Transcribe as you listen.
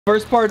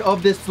First part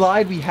of this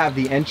slide, we have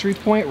the entry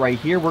point right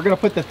here. We're gonna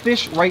put the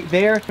fish right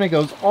there, and it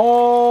goes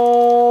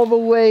all the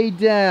way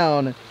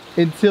down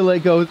until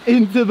it goes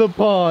into the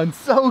pond.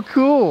 So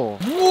cool.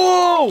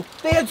 Whoa!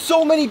 They had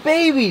so many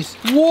babies.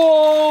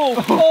 Whoa!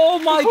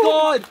 Oh my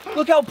God!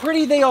 Look how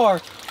pretty they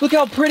are. Look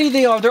how pretty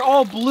they are. They're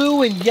all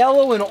blue and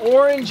yellow and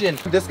orange. And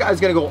this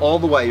guy's gonna go all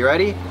the way. You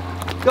ready?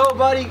 Go,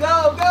 buddy.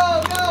 Go,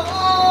 go, go.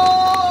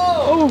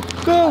 Oh!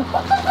 Go!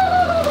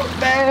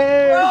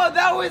 Bang! Bro,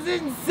 that was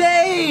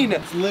insane.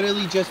 It's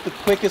literally just the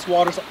quickest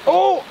water slide.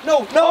 Oh!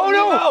 No, no, Oh,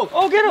 no. Nemo.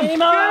 Oh, get him!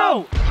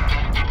 Nemo. Get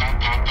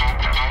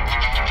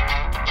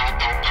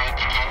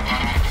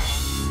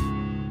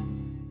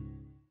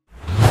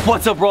him!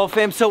 What's up,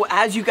 Rawwfam? So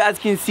as you guys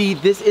can see,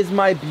 this is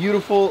my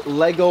beautiful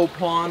Lego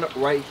pond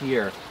right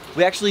here.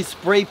 We actually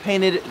spray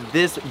painted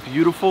this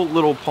beautiful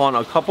little pond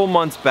a couple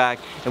months back,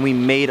 and we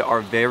made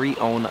our very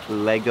own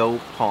Lego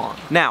pond.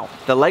 Now,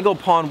 the Lego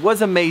pond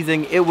was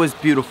amazing, it was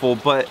beautiful,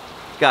 but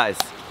guys,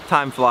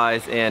 time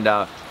flies, and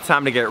it's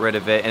time to get rid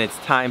of it, and it's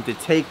time to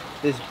take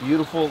this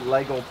beautiful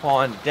Lego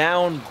pond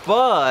down.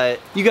 But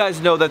you guys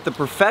know that the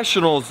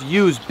professionals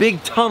use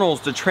big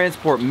tunnels to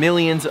transport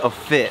millions of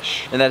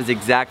fish, and that is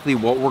exactly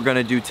what we're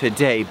gonna do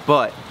today,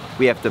 but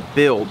we have to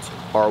build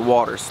our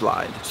water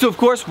slide. So of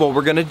course, what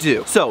we're gonna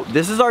do. So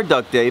this is our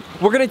duct tape.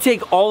 We're gonna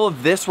take all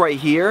of this right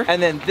here,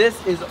 and then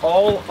this is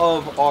all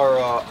of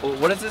our,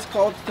 what is this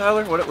called,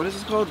 Tyler? What is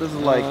this called? This is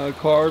like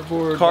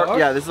cardboard box?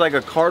 Yeah, this is like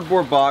a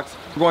cardboard box.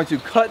 We're going to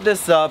cut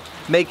this up,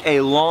 make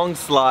a long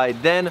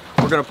slide, then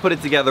we're gonna put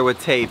it together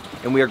with tape,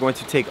 and we are going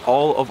to take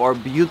all of our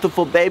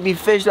beautiful baby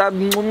fish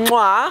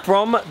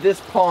from this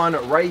pond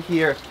right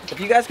here. If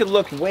you guys could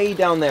look way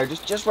down there,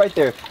 just right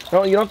there. You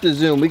don't have to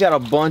zoom. We got a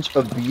bunch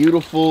of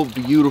beautiful,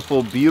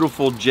 beautiful,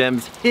 beautiful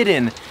gems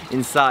hidden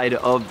inside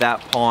of that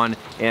pond,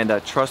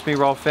 and trust me,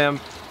 Rawwfam,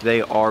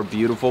 they are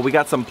beautiful. We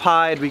got some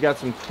pied, we got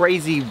some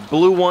crazy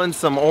blue ones,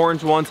 some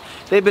orange ones.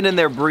 They've been in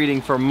there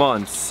breeding for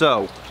months,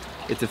 so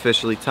it's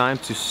officially time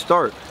to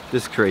start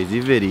this crazy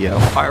video. All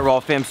right,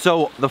 Rawwfam,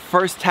 so the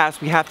first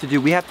task we have to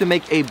do, we have to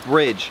make a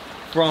bridge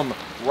from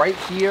right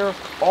here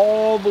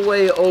all the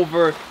way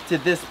over to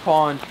this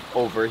pond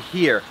over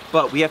here,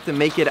 but we have to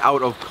make it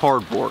out of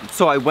cardboard.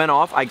 So I went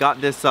off, I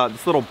got this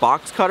this little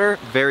box cutter,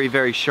 very,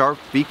 very sharp,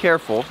 be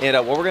careful. And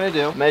what we're gonna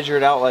do, measure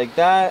it out like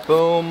that,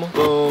 boom,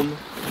 boom,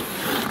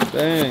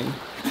 Bang.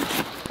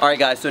 All right,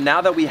 guys, so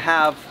now that we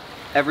have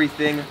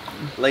everything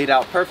laid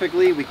out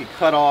perfectly, we can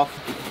cut off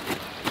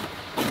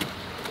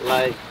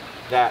like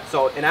that.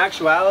 So in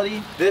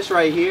actuality, this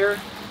right here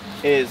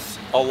is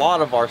a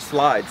lot of our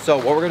slides. So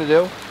what we're gonna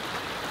do,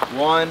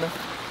 1,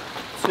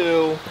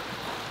 2,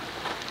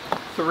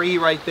 3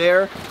 right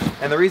there.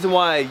 And the reason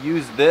why I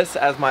use this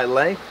as my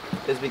length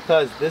is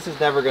because this is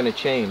never gonna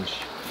change.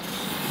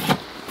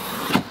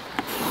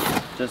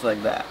 Just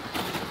like that.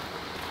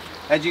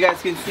 As you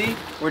guys can see,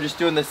 we're just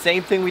doing the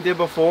same thing we did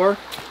before.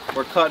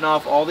 We're cutting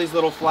off all these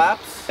little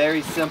flaps.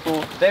 Very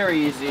simple, very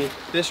easy.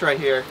 This right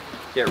here,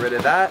 get rid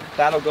of that.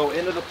 That'll go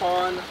into the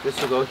pond.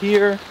 This will go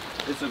here.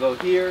 This will go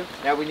here.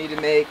 Now we need to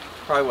make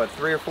probably what,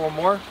 3 or 4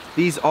 more?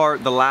 These are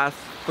the last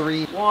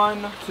 3.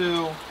 1,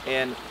 2,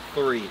 and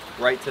 3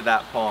 right to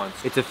that pond.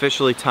 It's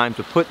officially time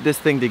to put this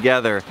thing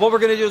together. What we're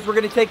gonna do is we're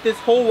gonna take this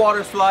whole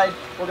water slide,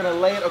 we're gonna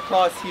lay it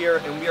across here,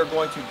 and we are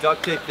going to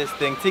duct tape this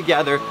thing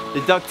together.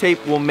 The duct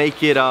tape will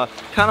make it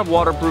kind of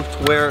waterproof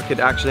to where it could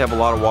actually have a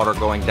lot of water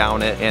going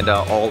down it, and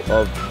all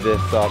of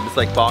this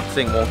like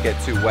boxing won't get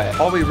too wet.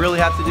 All we really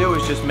have to do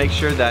is just make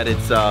sure that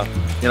it's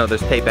you know,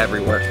 there's tape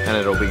everywhere, and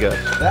it'll be good.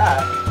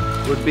 That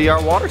would be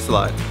our water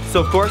slide.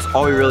 So of course,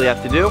 all we really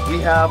have to do, we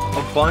have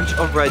a bunch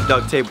of red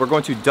duct tape. We're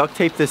going to duct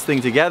tape this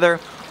thing together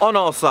on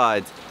all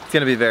sides. It's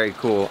gonna be very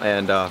cool.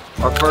 And our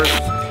first,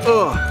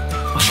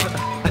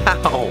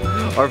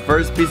 ow, our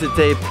first piece of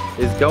tape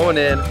is going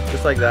in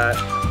just like that.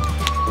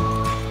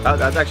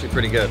 That's actually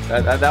pretty good.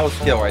 That was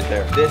skill right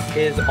there. This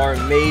is our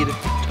made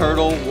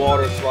turtle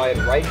water slide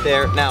right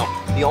there. Now,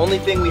 the only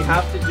thing we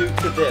have to do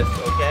to this,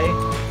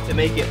 okay, to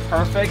make it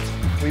perfect,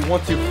 we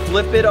want to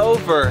flip it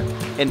over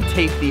and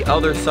tape the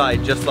other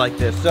side just like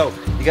this. So,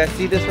 you guys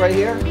see this right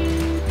here?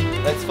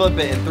 Let's flip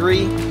it in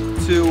 3,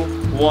 2,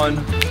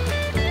 1.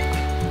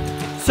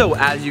 So,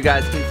 as you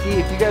guys can see,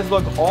 if you guys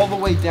look all the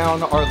way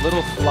down our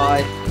little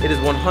slide, it is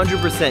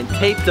 100%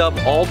 taped up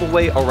all the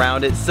way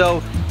around it.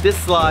 So, this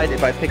slide,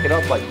 if I pick it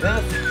up like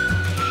this,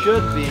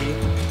 should be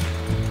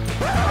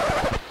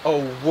a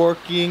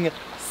working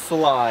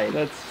slide.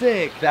 That's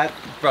sick.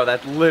 Bro,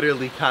 that's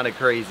literally kind of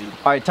crazy.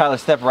 All right, Tyler,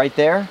 step right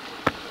there.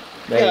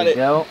 There you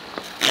go.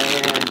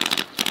 And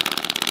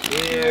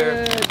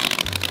here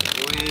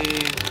we.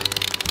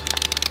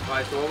 All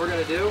right, so what we're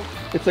gonna do?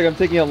 It's like I'm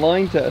taking a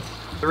line test.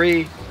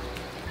 3,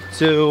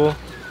 2,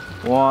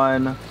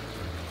 1.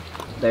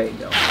 There you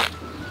go.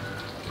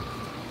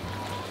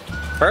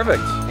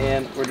 Perfect.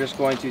 And we're just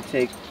going to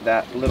take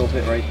that little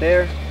bit right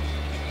there,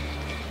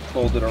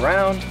 fold it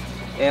around,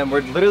 and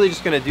we're literally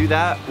just gonna do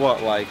that,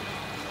 what, like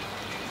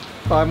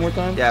 5 more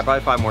times? Yeah,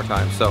 probably 5 more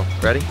times. So,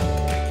 ready?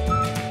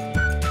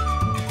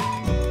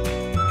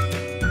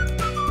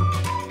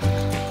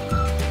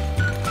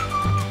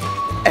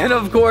 And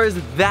of course,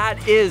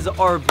 that is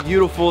our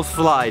beautiful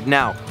slide.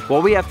 Now,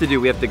 what we have to do,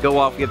 we have to go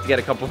off, we have to get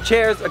a couple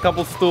chairs, a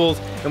couple stools,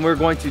 and we're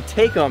going to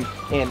take them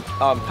and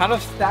kind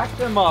of stack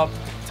them up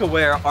to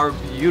where our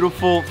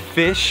beautiful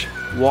fish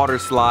water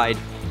slide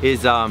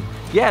is,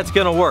 yeah, it's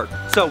gonna work.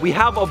 So we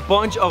have a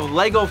bunch of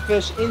Lego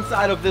fish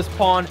inside of this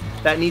pond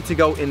that need to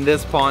go in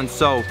this pond.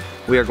 So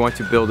we are going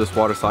to build this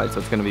water slide. So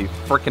it's gonna be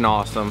freaking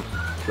awesome.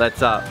 Let's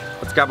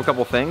grab a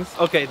couple things.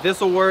 Okay,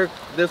 this will work,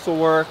 this will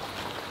work.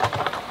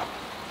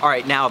 All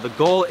right, now the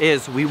goal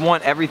is we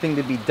want everything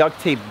to be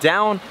duct taped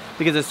down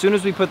because as soon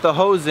as we put the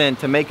hose in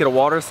to make it a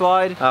water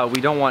slide,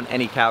 we don't want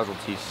any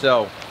casualties.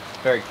 So,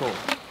 very cool.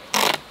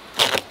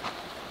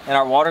 And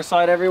our water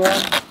slide, everyone,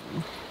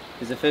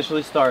 is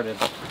officially started.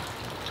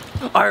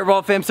 All right,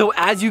 Rawwfam, so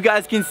as you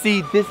guys can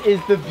see, this is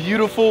the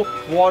beautiful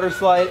water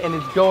slide and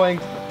it's going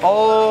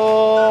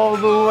all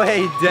the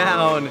way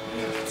down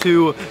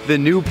to the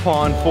new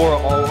pond for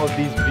all of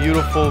these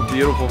beautiful,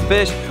 beautiful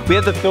fish. We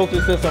have the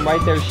filter system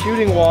right there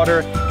shooting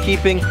water,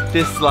 keeping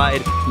this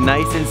slide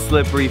nice and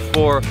slippery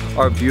for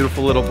our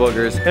beautiful little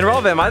boogers. And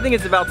Rawwfam, I think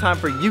it's about time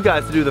for you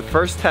guys to do the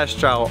first test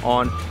trial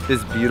on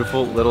this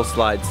beautiful little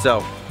slide.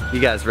 So,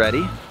 you guys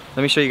ready?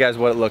 Let me show you guys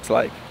what it looks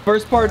like.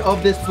 First part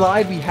of this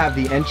slide, we have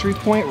the entry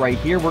point right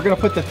here. We're gonna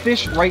put the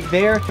fish right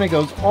there, and it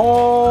goes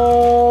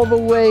all the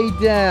way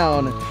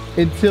down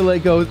until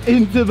it goes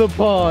into the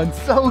pond.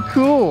 So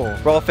cool.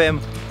 Rawwfam,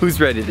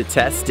 who's ready to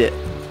test it?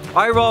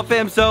 All right,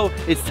 Rawwfam, so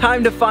it's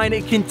time to find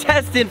a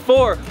contestant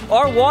for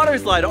our water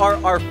slide,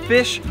 our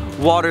fish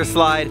water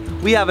slide.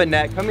 We have a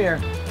net, come here.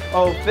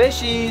 Oh,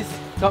 fishies,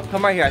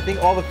 come right here. I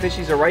think all the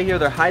fishies are right here.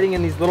 They're hiding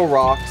in these little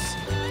rocks.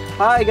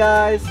 Hi,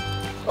 guys.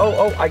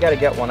 Oh, I gotta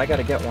get one, I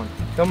gotta get one.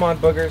 Come on,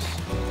 boogers,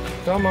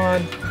 come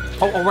on.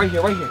 Oh, right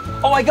here, right here.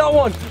 Oh, I got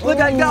one, look,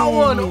 I got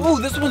one. Oh,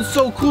 this one's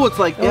so cool. It's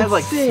like, it has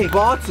like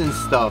spots and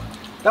stuff.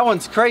 That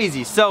one's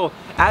crazy. So,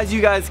 as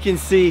you guys can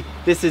see,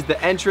 this is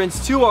the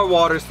entrance to our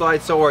water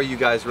slide. So are you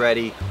guys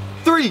ready?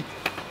 3,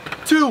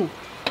 2,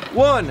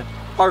 1.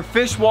 Our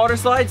fish water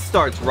slide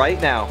starts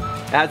right now.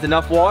 It has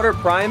enough water,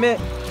 prime it.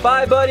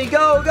 Bye, buddy,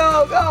 go,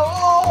 go, go.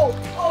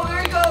 Oh,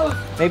 there he goes.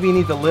 Maybe he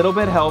needs a little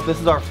bit of help.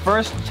 This is our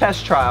first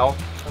test trial.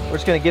 We're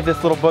just gonna give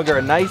this little booger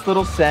a nice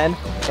little send.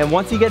 And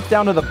once he gets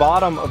down to the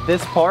bottom of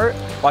this part,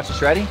 watch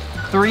this, ready?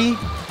 3,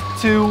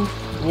 2,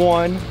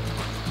 1.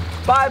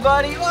 Bye,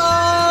 buddy.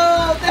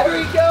 Oh, there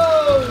he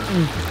goes.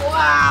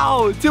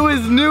 Wow, to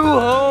his new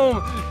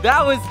home.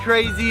 That was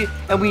crazy.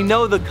 And we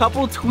know the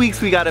couple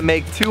tweaks we gotta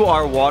make to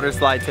our water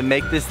slide to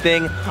make this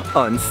thing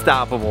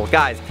unstoppable.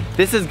 Guys,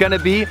 this is gonna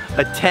be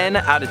a 10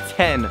 out of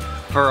 10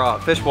 for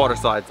fish water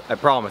slides, I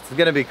promise. It's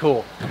gonna be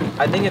cool.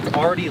 I think it's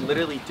already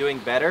literally doing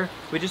better.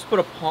 We just put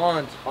a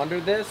pond under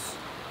this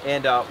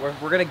and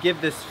we're gonna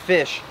give this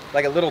fish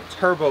like a little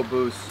turbo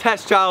boost.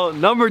 Test trial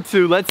number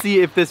 2. Let's see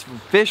if this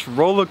fish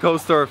roller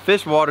coaster or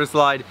fish water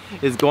slide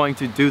is going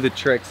to do the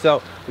trick.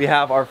 So we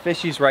have our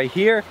fishies right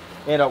here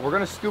and we're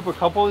gonna scoop a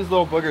couple of these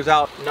little boogers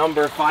out.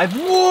 Number 5.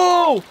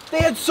 Whoa! They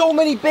had so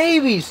many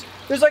babies.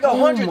 There's like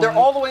 100. They're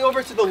all the way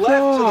over to the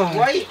left, to the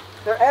right.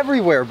 They're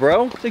everywhere,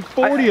 bro. It's like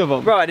 40 of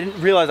them. Bro, I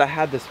didn't realize I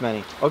had this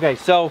many. Okay,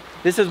 so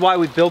this is why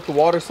we built the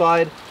water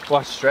slide.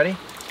 Watch this, ready?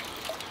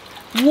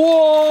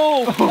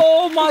 Whoa!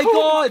 Oh my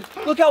God!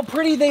 Look how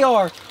pretty they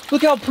are.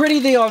 Look how pretty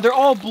they are. They're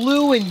all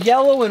blue and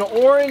yellow and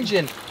orange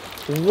and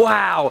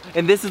wow.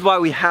 And this is why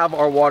we have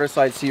our water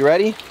slide. So you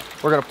ready?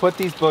 We're gonna put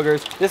these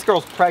boogers. This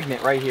girl's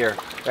pregnant right here.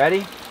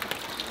 Ready?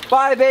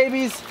 Bye,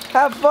 babies.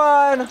 Have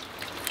fun.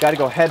 Gotta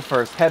go head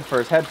first, head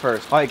first, head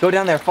first. All right, go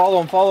down there.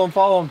 Follow him, follow him,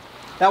 follow him.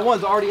 That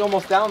one's already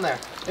almost down there.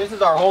 This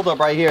is our holdup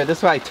right here. This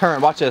is how I turn.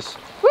 Watch this.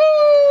 Woo!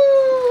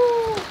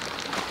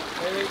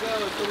 There we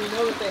go. So we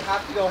know that they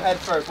have to go head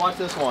first. Watch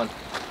this one.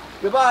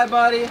 Goodbye,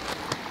 buddy.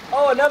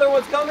 Oh, another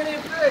one's coming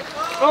in quick.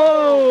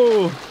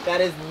 Oh!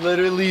 That is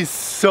literally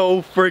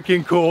so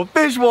freaking cool.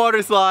 Fish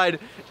water slide.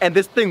 And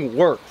this thing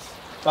works.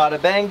 Bada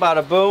bang,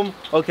 bada boom.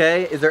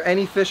 Okay, is there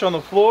any fish on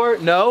the floor?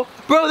 No.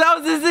 Bro, that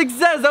was a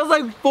success. That was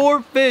like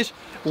 4 fish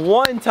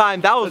one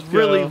time. That was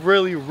really,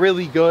 really,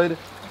 really good.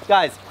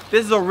 Guys,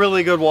 this is a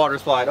really good water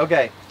slide.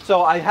 Okay,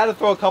 so I had to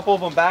throw a couple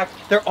of them back.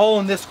 They're all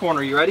in this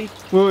corner. You ready?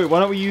 Wait, why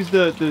don't we use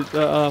the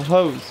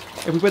hose?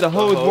 If we put the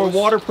hose, more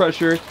water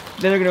pressure,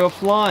 then they're gonna go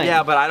flying.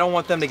 Yeah, but I don't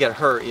want them to get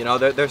hurt, you know?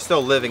 They're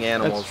still living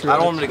animals. That's true, I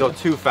don't want them to go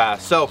too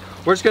fast. So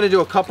we're just gonna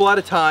do a couple at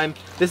a time.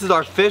 This is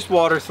our fish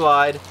water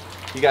slide.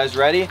 You guys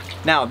ready?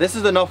 Now, this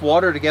is enough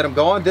water to get them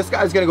going. This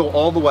guy's gonna go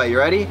all the way. You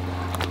ready?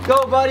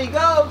 Go, buddy,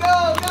 go,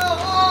 go, go!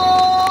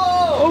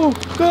 Oh! Oh,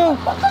 go!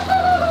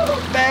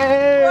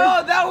 Man.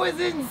 Bro, that was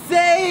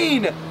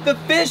insane! The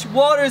fish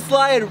water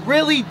slide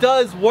really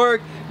does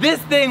work. This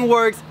thing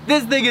works.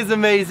 This thing is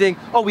amazing.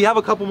 Oh, we have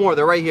a couple more.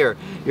 They're right here.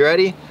 You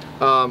ready?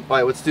 All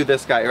right, let's do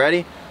this guy. You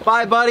ready?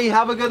 Bye, buddy.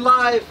 Have a good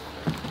life.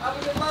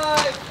 Have a good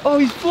life. Oh,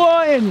 he's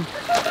flying.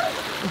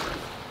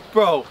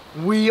 Bro,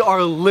 we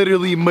are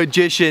literally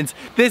magicians.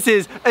 This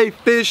is a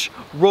fish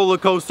roller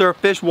coaster,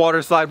 fish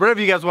water slide, whatever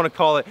you guys want to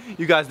call it.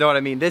 You guys know what I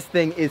mean. This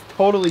thing is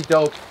totally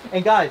dope.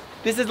 And guys,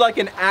 this is like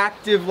an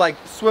active like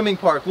swimming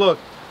park. Look,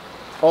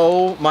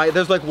 Oh my,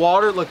 there's like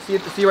water. Look, see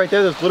right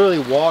there? There's literally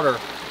water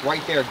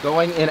right there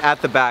going in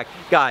at the back.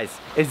 Guys,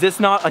 is this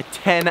not a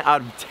 10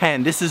 out of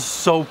 10? This is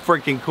so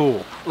freaking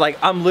cool. Like,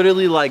 I'm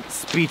literally like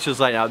speechless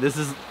right now. This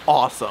is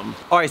awesome.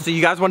 All right, so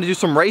you guys want to do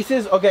some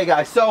races? Okay,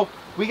 guys, so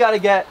we got to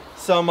get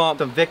some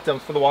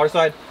victims for the water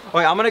slide. All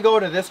right, I'm gonna go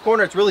to this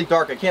corner. It's really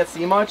dark. I can't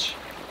see much.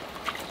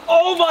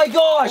 Oh my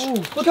gosh!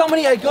 Ooh. Look how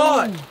many I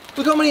got. Ooh.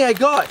 Look how many I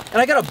got.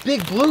 And I got a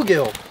big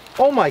bluegill.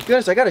 Oh my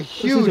goodness, I got a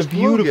huge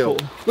bluegill.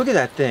 Look at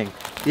that thing.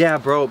 Yeah,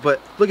 bro, but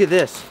look at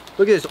this.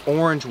 Look at this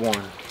orange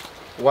one.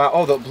 Wow,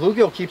 oh, the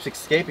bluegill keeps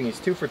escaping. He's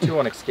 2 for 2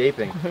 on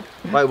escaping.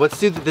 All right, let's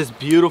do this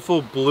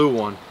beautiful blue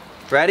one.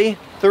 Ready?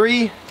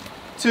 3,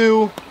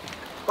 2,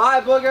 bye,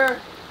 booger.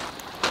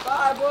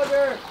 Bye,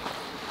 booger.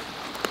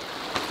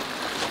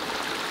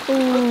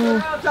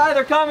 Look around, Ty,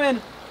 they're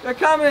coming. They're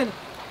coming.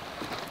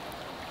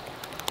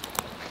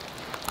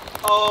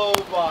 Oh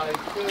my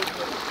goodness.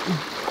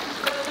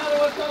 Got another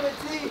one coming,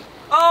 T.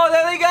 Oh,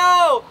 there they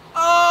go.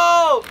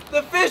 Oh,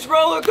 the fish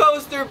roller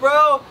coaster,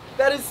 bro.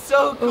 That is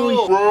so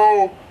cool.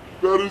 Bro,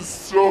 that is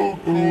so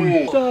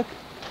cool. Suck.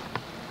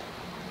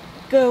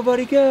 Go,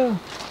 buddy, go.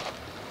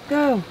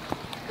 Go.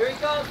 Here he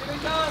comes, here he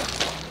comes.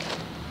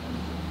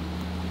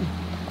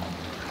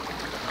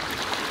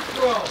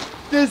 Bro.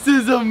 This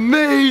is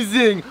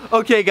amazing!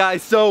 Okay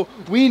guys, so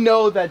we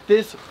know that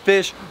this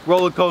fish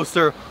roller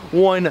coaster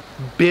 1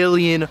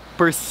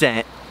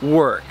 billion%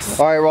 works.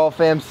 All right,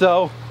 Rawwfam,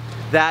 so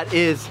that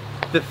is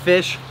the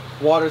fish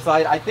water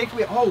slide. I think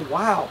oh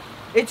wow.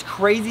 It's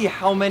crazy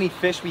how many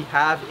fish we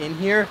have in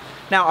here.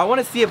 Now I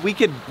wanna see if we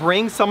could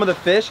bring some of the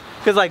fish,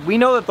 because like we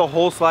know that the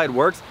whole slide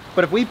works,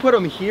 but if we put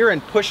them here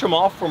and push them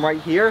off from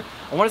right here,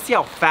 I wanna see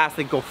how fast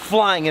they go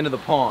flying into the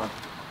pond.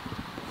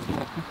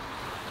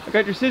 I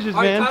got your scissors,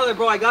 all right, man. Tyler,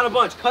 bro, I got a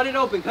bunch. Cut it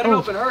open,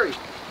 hurry.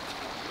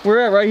 Where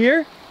at, right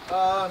here?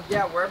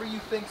 Yeah, wherever you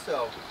think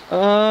so.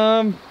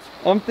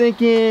 I'm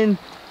thinking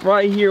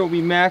right here will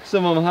be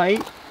maximum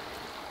height.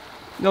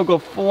 They'll go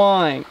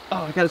flying. Oh,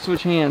 I gotta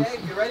switch hands.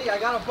 Okay, you ready? I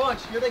got a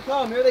bunch. Here they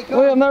come, here they come.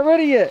 Wait, I'm not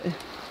ready yet.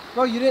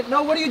 Bro, you didn't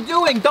know? What are you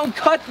doing? Don't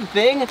cut the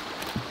thing.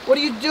 What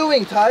are you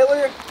doing,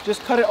 Tyler?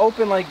 Just cut it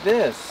open like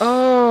this.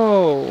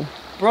 Oh.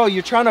 Bro,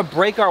 you're trying to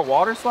break our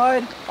water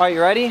slide? All right,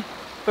 you ready?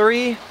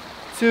 3,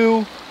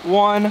 2,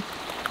 1.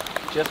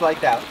 Just like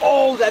that.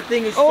 Oh, that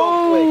thing is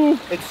so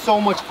quick. It's so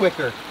much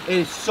quicker. It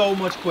is so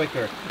much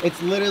quicker.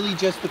 It's literally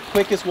just the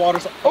quickest water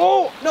slide.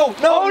 Oh, no,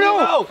 no,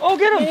 no. Oh,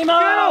 get him.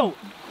 Nemo.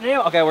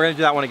 Nemo. Okay, we're gonna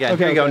do that one again.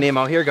 Okay, here you go,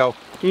 Nemo. Here you go.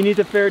 He needs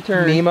a fair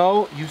turn.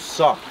 Nemo, you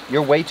suck.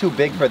 You're way too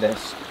big for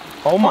this.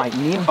 Oh my,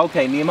 Nemo.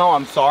 Okay, Nemo,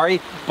 I'm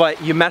sorry,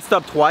 but you messed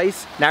up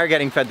twice. Now you're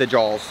getting fed the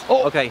jaws.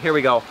 Oh. Okay, here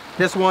we go.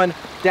 This one,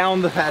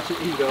 down the hatchet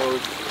he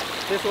goes.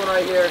 This one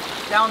right here,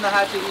 down the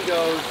hatchet he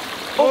goes.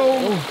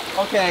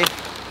 Oh. Okay.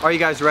 Are you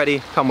guys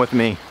ready? Come with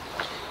me.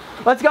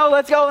 Let's go,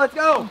 let's go, let's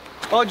go.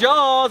 Oh,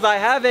 Jaws, I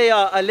have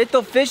a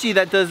little fishy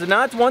that does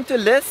not want to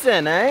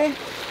listen, eh?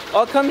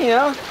 Oh, come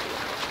here.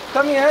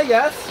 Come here,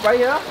 yes, right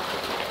here.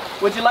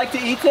 Would you like to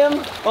eat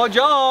him? Oh,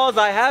 Jaws,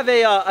 I have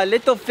a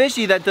little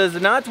fishy that does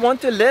not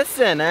want to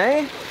listen,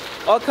 eh?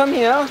 Oh, come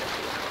here.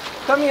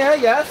 Come here,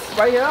 yes,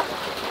 right here.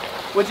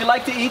 Would you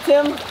like to eat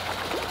him?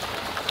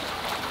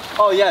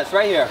 Oh, yes,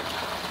 right here.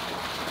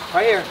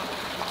 Right here.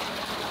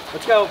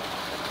 Let's go.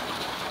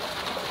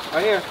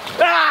 Right here.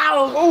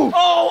 Ow!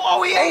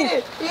 Oh, he ate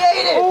it! He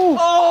ate it!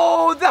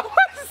 Oh, that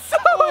was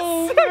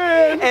so sick!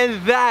 Man.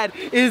 And that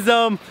is,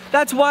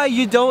 that's why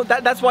you don't,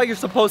 that's why you're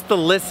supposed to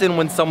listen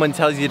when someone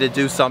tells you to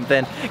do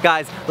something.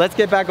 Guys, let's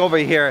get back over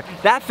here.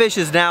 That fish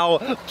is now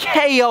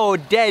KO,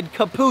 dead,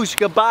 kapoosh,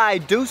 goodbye,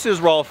 deuces,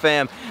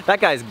 Rawwfam.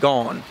 That guy's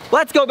gone.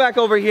 Let's go back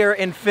over here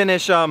and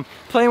finish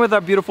playing with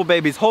our beautiful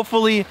babies.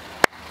 Hopefully,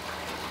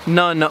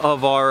 none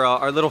of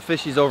our little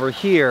fishies over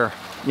here,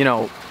 you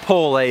know,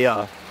 pull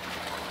a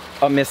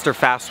Mr.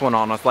 Fast one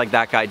on us like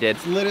that guy did.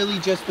 It's literally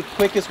just the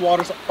quickest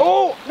water.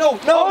 Oh, no,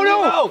 no, oh,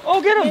 no. Nemo.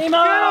 Oh, get him,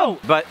 Nemo. Get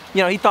him. But,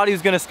 you know, he thought he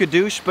was gonna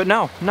skadoosh, but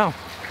no,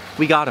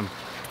 we got him.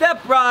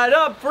 Step right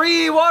up,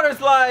 free water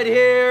slide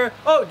here.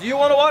 Oh, do you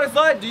want a water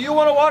slide? Do you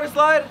want a water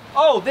slide?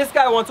 Oh, this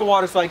guy wants a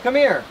water slide, come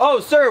here.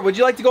 Oh, sir, would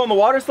you like to go on the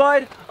water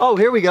slide? Oh,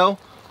 here we go.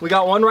 We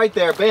got one right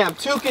there, bam.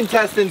 2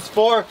 contestants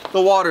for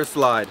the water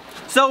slide.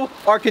 So,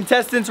 our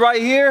contestants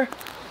right here.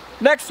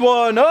 Next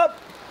one up.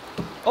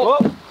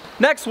 Oh.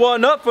 Next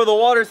one up for the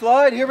water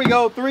slide. Here we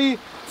go. 3,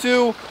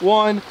 2,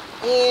 1.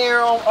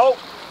 Oh.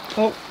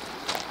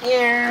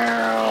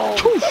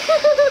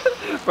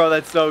 Bro,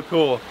 that's so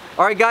cool.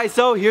 All right, guys,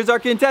 so here's our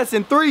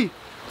contestant. 3,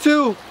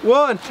 2,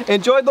 1.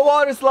 Enjoyed the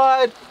water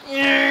slide.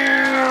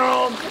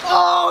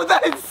 Oh,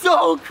 that's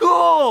so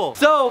cool.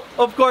 So,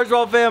 of course,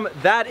 Rawwfam,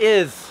 that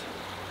is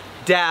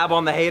dab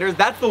on the haters.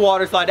 That's the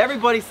water slide.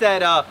 Everybody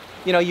said,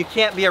 you know, you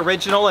can't be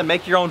original and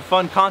make your own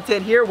fun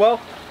content here.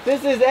 Well,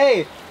 this is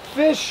a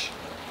fish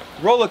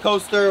roller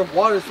coaster,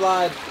 water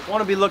slide,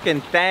 want to be looking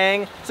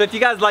thang. So if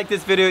you guys like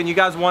this video and you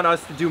guys want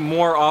us to do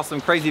more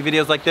awesome, crazy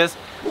videos like this,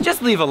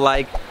 just leave a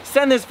like,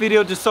 send this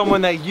video to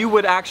someone that you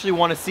would actually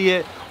want to see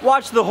it.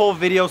 Watch the whole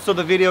video so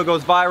the video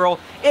goes viral.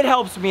 It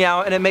helps me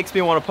out and it makes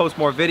me want to post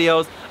more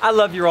videos. I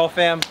love you all,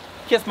 fam.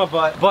 Kiss my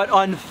butt. But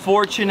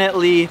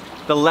unfortunately,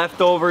 the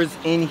leftovers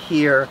in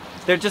here,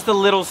 they're just a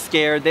little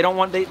scared. They don't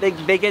want,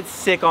 they get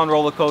sick on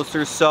roller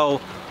coasters,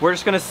 so we're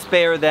just gonna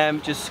spare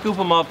them. Just scoop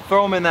them up,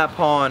 throw them in that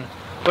pond.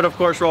 But of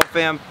course,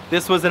 Rawwfam,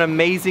 this was an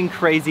amazing,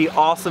 crazy,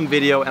 awesome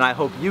video, and I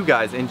hope you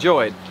guys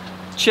enjoyed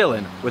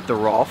chilling with the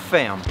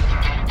Rawwfam.